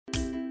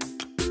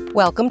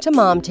Welcome to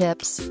Mom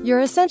Tips, your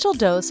essential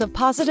dose of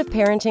positive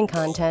parenting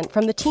content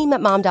from the team at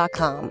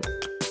mom.com.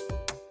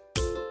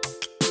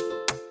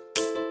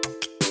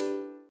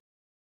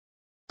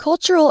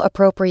 Cultural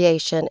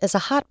appropriation is a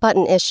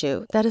hot-button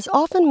issue that is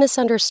often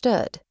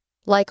misunderstood.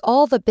 Like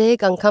all the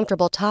big,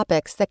 uncomfortable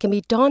topics that can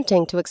be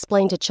daunting to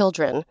explain to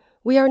children,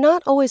 we are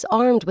not always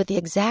armed with the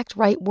exact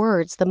right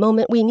words the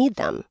moment we need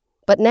them.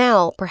 But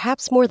now,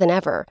 perhaps more than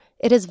ever,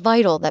 it is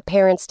vital that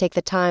parents take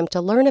the time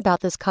to learn about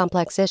this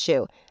complex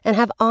issue and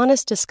have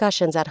honest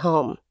discussions at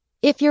home.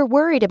 If you're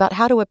worried about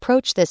how to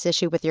approach this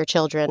issue with your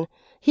children,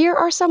 here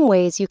are some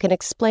ways you can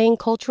explain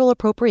cultural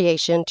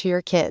appropriation to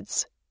your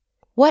kids.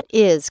 What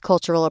is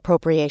cultural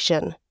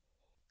appropriation?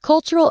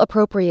 Cultural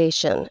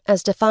appropriation,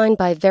 as defined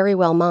by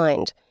Verywell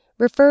Mind,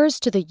 refers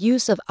to the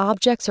use of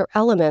objects or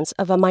elements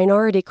of a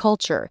minority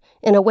culture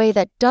in a way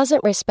that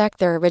doesn't respect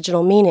their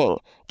original meaning,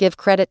 give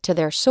credit to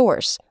their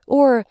source,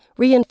 or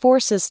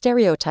reinforces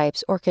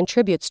stereotypes or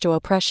contributes to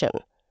oppression.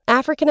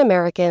 African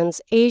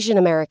Americans, Asian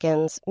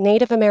Americans,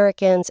 Native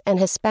Americans, and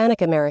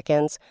Hispanic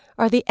Americans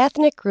are the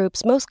ethnic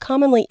groups most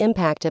commonly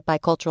impacted by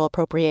cultural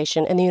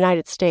appropriation in the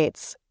United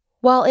States.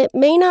 While it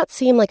may not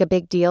seem like a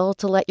big deal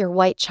to let your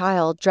white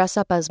child dress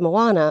up as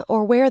Moana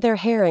or wear their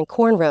hair in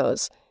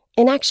cornrows,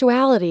 in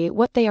actuality,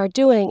 what they are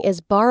doing is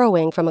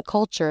borrowing from a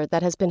culture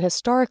that has been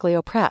historically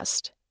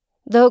oppressed.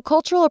 Though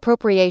cultural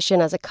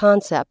appropriation as a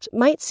concept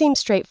might seem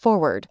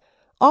straightforward,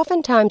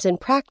 oftentimes in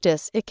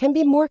practice it can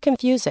be more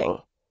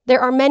confusing.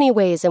 There are many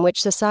ways in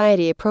which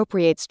society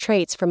appropriates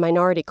traits from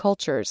minority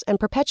cultures and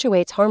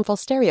perpetuates harmful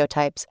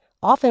stereotypes,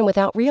 often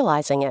without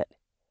realizing it.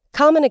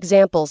 Common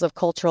examples of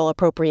cultural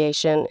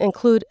appropriation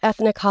include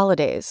ethnic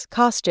holidays,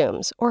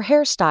 costumes, or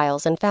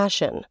hairstyles and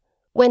fashion.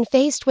 When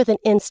faced with an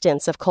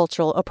instance of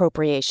cultural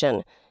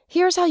appropriation,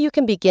 here's how you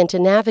can begin to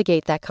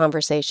navigate that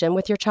conversation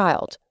with your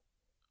child.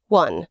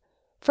 1.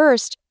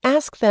 First,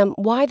 ask them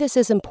why this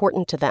is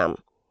important to them.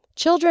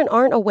 Children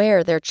aren't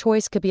aware their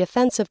choice could be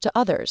offensive to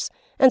others,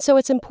 and so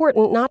it's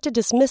important not to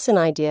dismiss an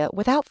idea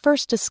without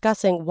first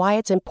discussing why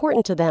it's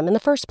important to them in the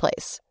first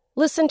place.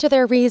 Listen to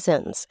their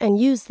reasons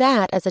and use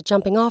that as a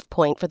jumping-off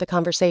point for the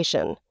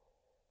conversation.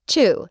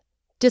 2.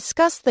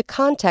 Discuss the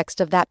context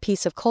of that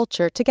piece of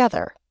culture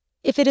together.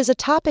 If it is a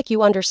topic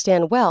you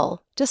understand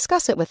well,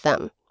 discuss it with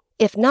them.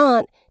 If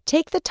not,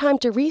 take the time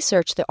to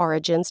research the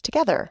origins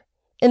together.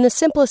 In the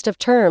simplest of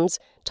terms,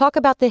 talk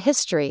about the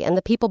history and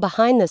the people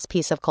behind this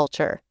piece of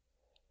culture.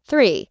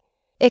 3.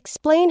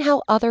 Explain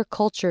how other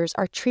cultures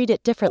are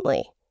treated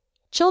differently.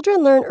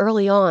 Children learn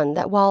early on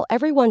that while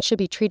everyone should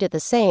be treated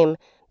the same,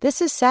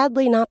 this is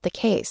sadly not the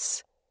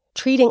case.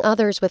 Treating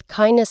others with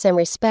kindness and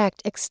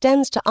respect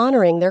extends to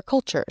honoring their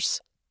cultures.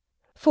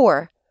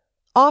 4.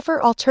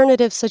 Offer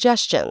alternative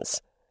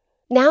suggestions.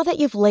 Now that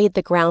you've laid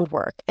the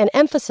groundwork and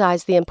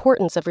emphasized the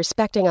importance of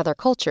respecting other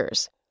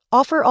cultures,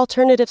 offer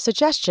alternative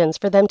suggestions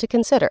for them to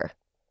consider.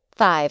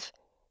 5.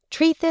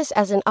 Treat this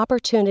as an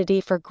opportunity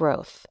for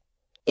growth.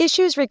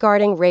 Issues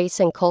regarding race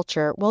and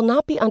culture will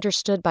not be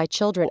understood by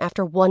children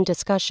after one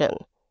discussion.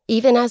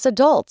 Even as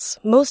adults,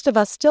 most of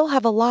us still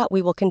have a lot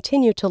we will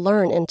continue to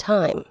learn in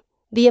time.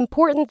 The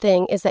important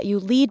thing is that you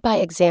lead by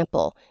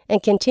example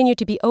and continue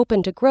to be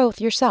open to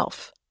growth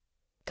yourself.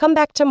 Come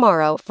back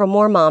tomorrow for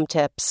more Mom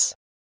Tips.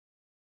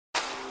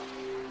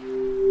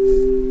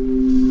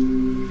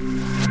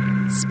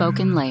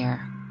 Spoken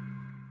Layer.